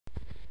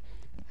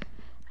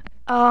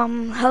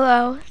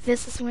Hello,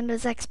 this is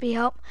Windows XP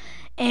Help,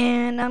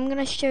 and I'm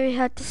gonna show you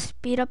how to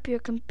speed up your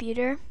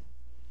computer.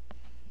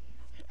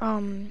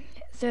 Um,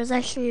 there's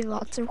actually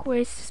lots of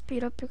ways to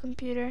speed up your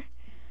computer,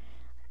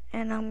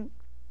 and I'm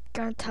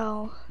gonna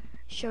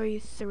show you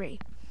three.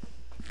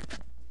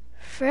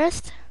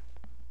 First,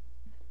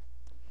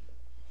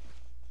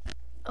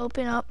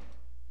 open up,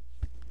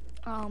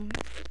 go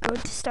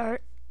to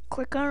Start,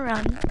 click on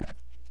Run,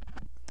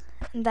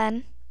 and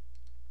then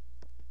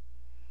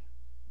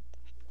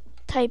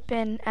type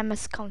in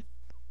msconfig.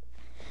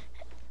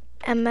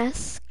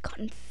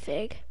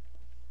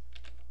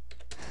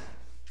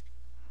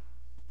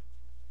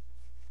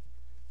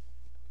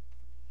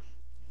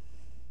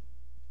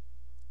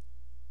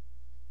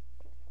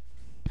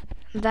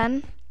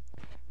 Then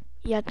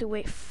you have to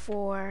wait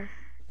for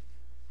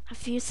a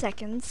few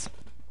seconds.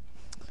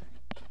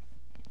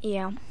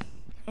 Yeah,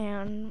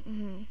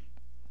 and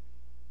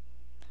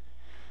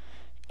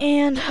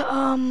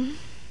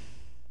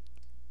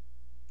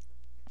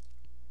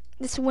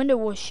this window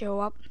will show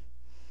up,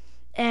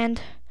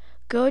 and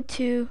go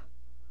to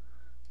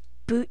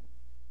boot.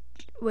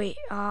 Wait,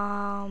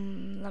 let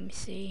me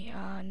see.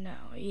 No,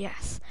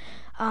 yes.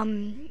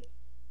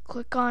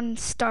 Click on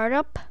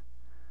Startup.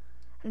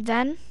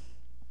 Then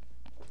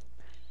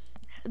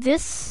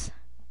this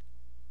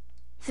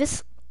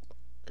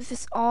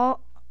all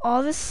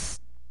this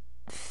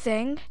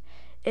thing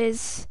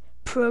is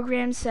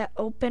programs that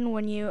open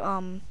when you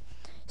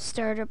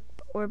start up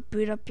or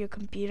boot up your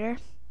computer.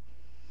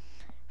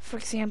 For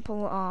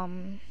example,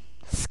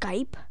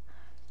 Skype,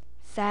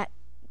 that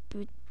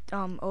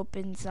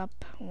opens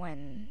up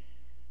when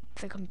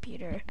the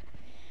computer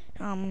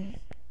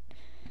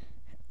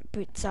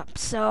boots up.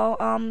 So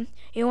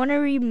you want to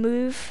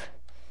remove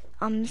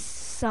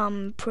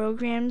some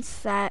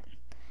programs that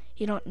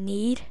you don't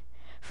need.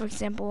 For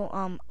example,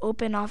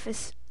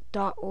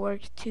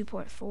 OpenOffice.org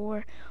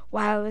 2.4,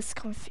 wireless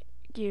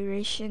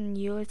configuration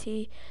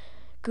utility,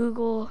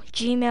 Google,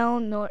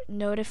 Gmail,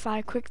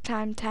 Notify,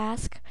 QuickTime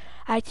Task,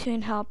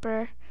 iTunes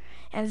Helper,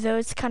 and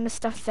those kind of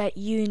stuff that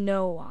you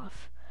know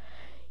of.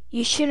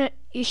 You should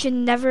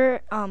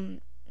never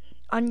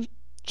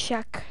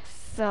uncheck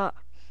the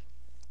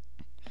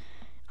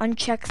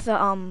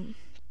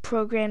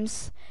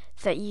programs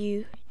that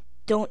you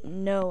don't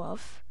know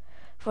of.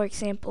 For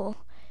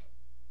example,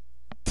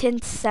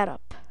 Tint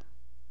Setup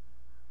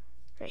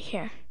right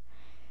here.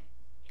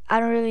 I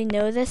don't really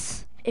know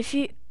this. If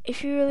you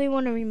really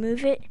want to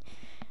remove it,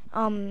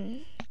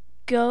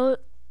 go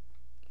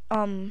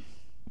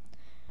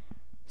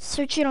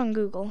search it on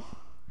Google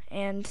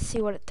and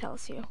see what it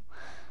tells you,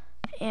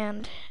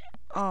 and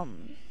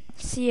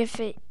see if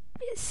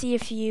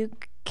you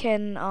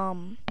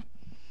can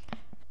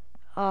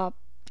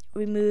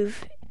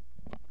remove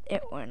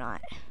it or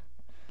not.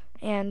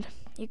 And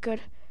you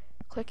could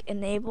click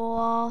enable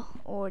all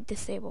or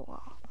disable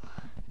all.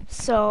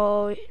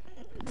 So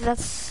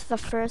that's the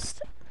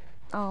first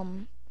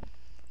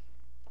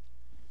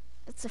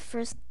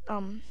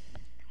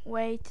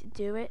way to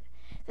do it.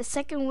 The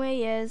second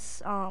way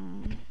is let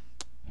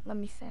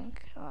me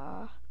think.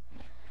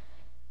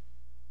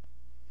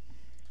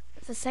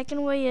 The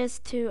second way is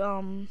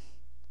to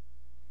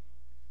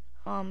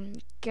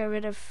get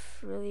rid of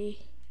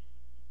really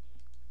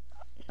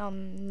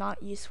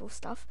not useful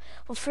stuff.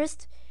 Well,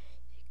 first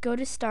go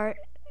to Start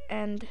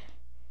and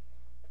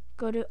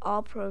go to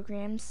All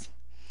Programs,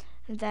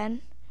 and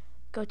then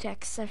go to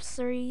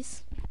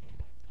Accessories,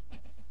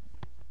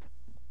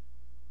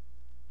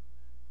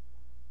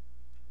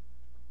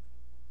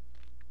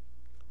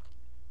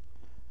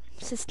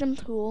 System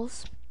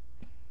Tools,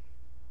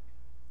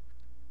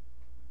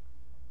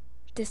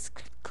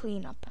 Disk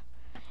Cleanup,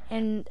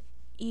 and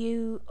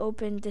you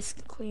open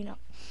Disk Cleanup.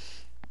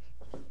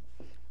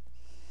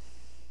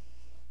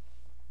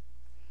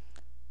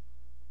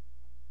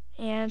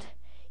 And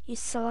you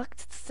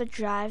select the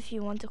drive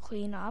you want to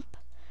clean up.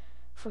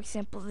 For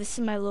example, this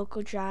is my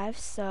local drive,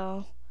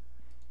 so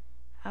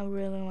I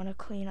really want to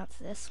clean up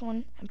this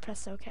one, and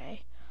press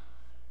OK.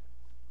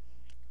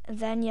 And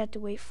then you have to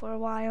wait for a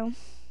while.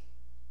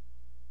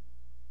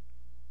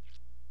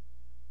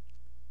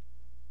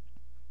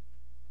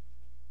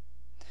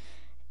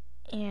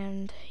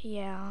 And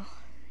yeah,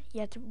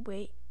 you have to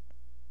wait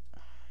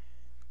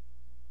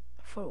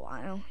for a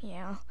while,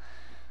 yeah.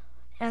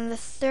 And the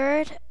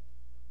third,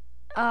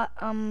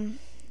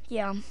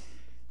 yeah,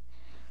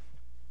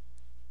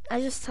 I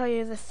just tell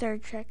you the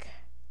third trick.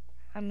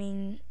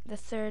 The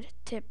third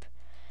tip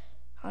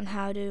on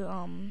how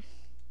to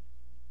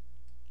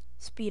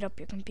speed up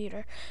your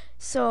computer.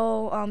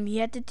 So you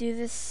have to do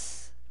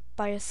this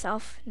by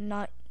yourself,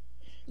 not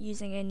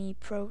using any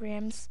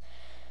programs.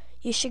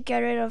 You should get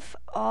rid of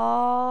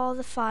all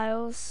the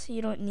files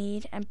you don't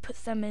need and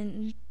put them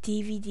in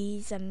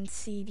DVDs and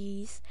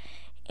CDs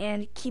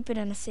and keep it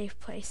in a safe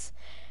place.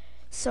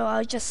 So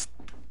I'll just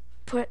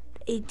put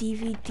a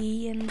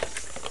DVD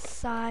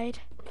inside,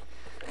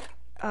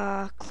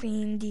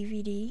 clean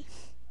DVD,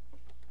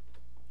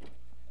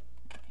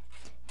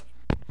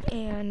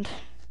 and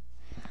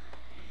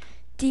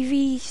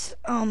DVDs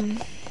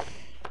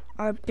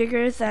are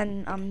bigger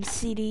than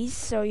CDs,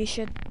 so you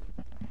should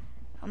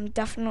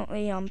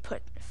definitely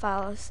put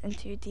files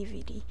into your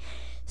DVD.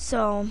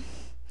 So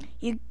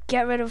you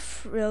get rid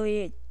of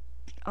really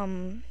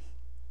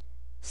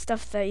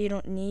stuff that you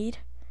don't need,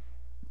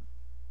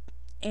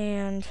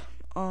 and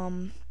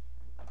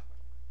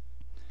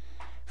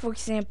for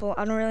example,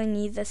 I don't really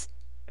need this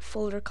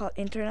folder called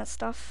internet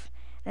stuff.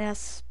 It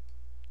has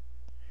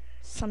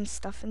some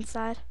stuff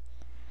inside,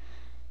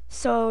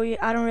 so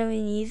I don't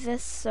really need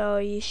this, so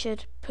you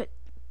should put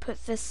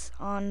this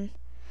on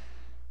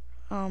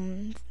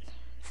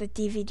the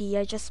DVD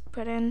I just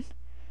put in.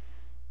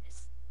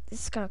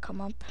 It's gonna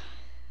come up,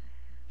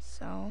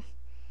 so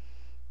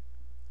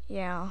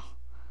yeah.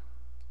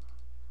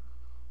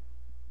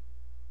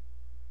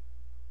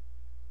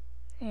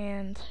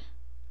 And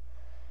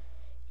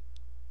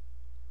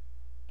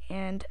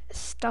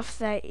stuff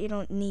that you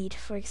don't need,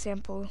 for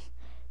example,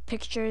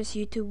 pictures,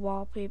 YouTube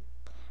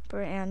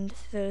wallpaper, and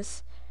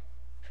those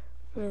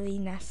really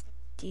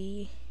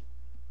nasty,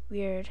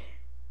 weird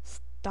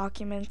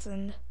documents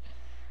and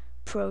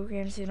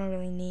programs you don't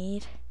really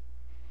need.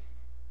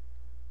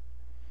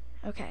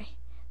 Okay,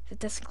 the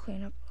disk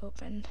cleanup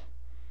opened.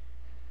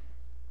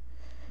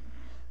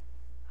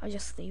 I'll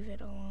just leave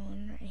it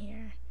alone right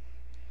here.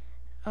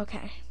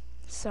 Okay,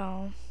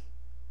 so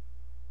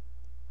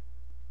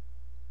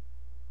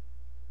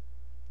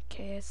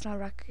okay, it's not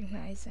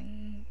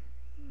recognizing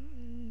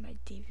my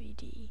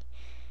DVD.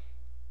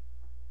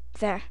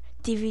 There,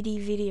 DVD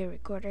video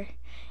recorder.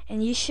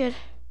 And you should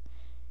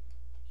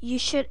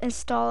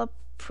install a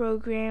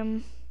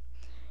program.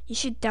 You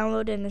should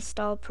download and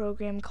install a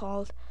program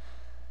called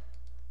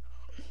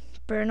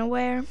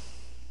Burnaware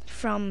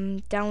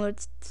from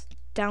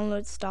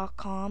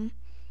downloads.com,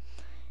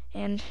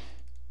 and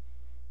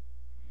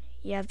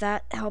yeah,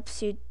 that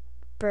helps you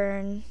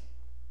burn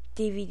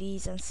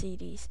DVDs and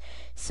CDs.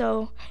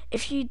 So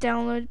if you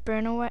download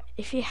Burnaware,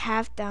 if you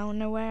have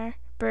Burnaware,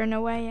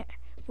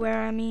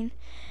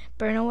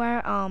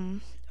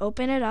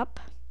 open it up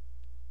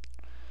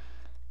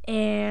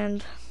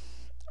and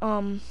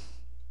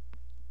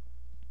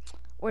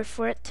wait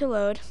for it to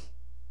load.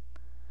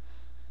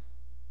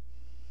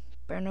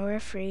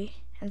 Burnaware free,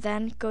 and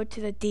then go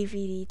to the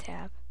DVD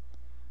tab.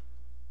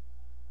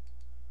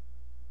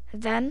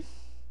 And then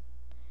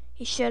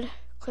you should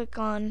click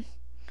on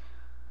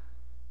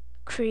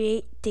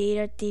Create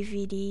Data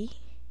DVD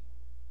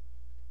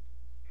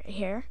right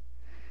here,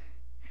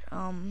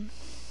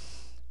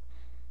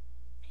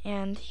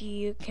 and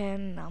you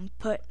can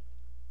put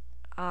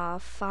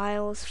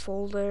files,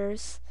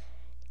 folders,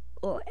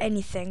 or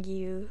anything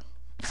you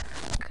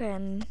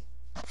can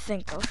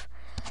think of.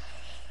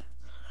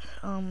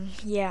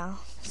 Yeah,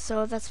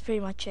 so that's pretty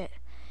much it.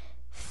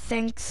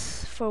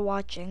 Thanks for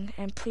watching,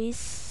 and please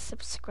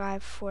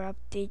subscribe for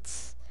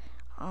updates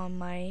on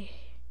my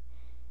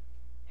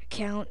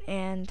account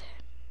and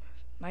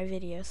my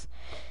videos.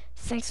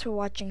 Thanks for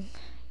watching.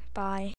 Bye.